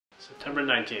September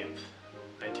 19th,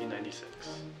 1996.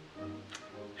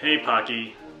 Hey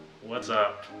Pocky, what's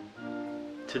up?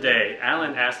 Today,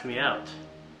 Alan asked me out.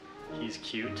 He's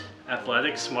cute,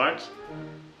 athletic, smart,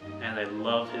 and I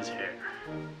love his hair.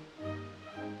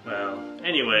 Well,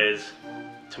 anyways,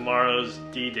 tomorrow's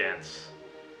D-Dance.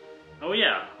 Oh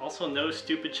yeah, also no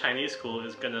stupid Chinese school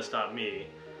is gonna stop me,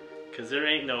 cause there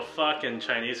ain't no fucking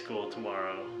Chinese school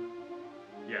tomorrow.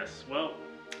 Yes, well,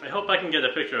 I hope I can get a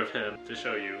picture of him to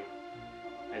show you.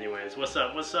 Anyways, what's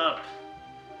up, what's up?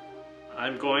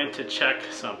 I'm going to check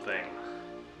something.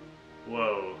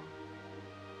 Whoa.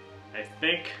 I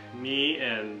think me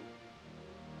and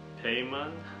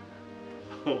Payman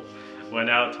went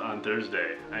out on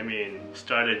Thursday. I mean,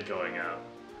 started going out.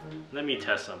 Let me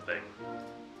test something.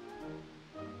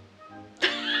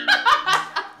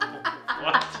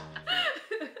 What?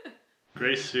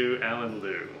 Grace Sue Alan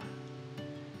Liu.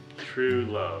 True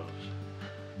love.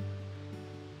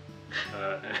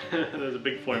 There's a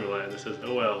big formula and it says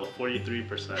OL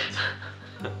 43%.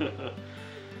 And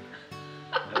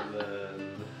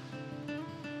then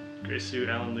Grace Sue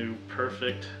Alan Liu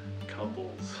perfect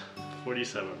couples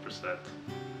 47%.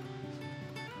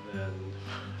 Then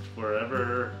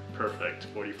forever perfect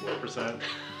 44%.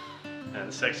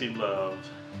 And sexy love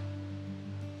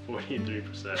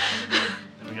 43%.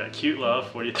 And we got cute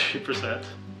love 43%.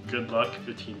 Good luck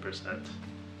 15%.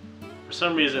 For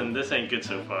some reason this ain't good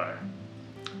so far.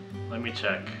 Let me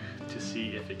check to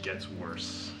see if it gets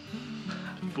worse.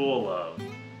 Full love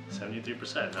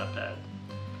 73%, not bad.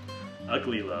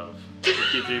 Ugly love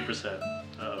 53%.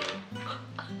 Uh-oh.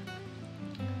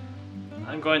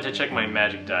 I'm going to check my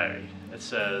magic diary. It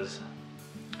says,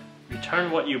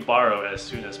 return what you borrow as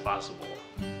soon as possible.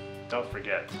 Don't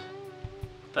forget.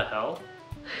 What the hell?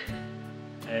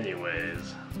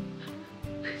 Anyways.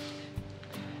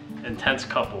 Intense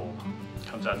couple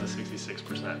comes out to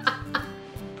 66%.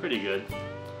 Pretty good.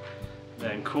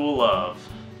 Then cool love,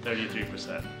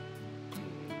 33%.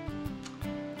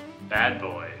 Bad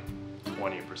boy,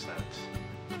 20%.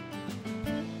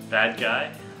 Bad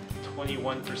guy,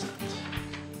 21%.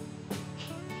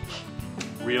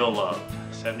 Real love,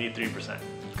 73%.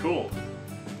 Cool.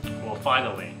 Well,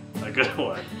 finally, a good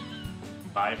one.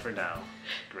 Bye for now,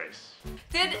 Grace.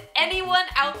 Did anyone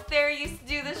out there used to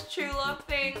do this true love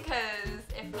thing? Because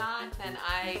if not, then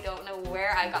I don't know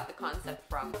where I got the concept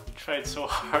from. You tried so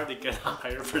hard to get a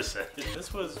higher percentage.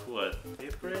 This was what,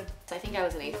 8th grade? I think I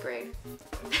was in 8th grade.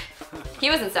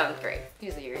 He was in 7th grade. He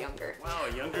was a year younger. Wow,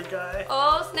 a younger guy?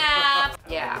 Oh snap!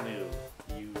 Yeah. I knew.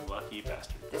 You lucky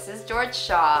bastard. This is George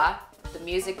Shaw. The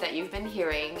music that you've been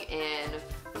hearing in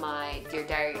my Dear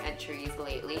Diary entries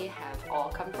lately have all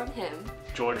come from him.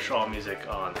 George Shaw music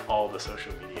on all the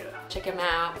social media. Check him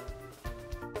out.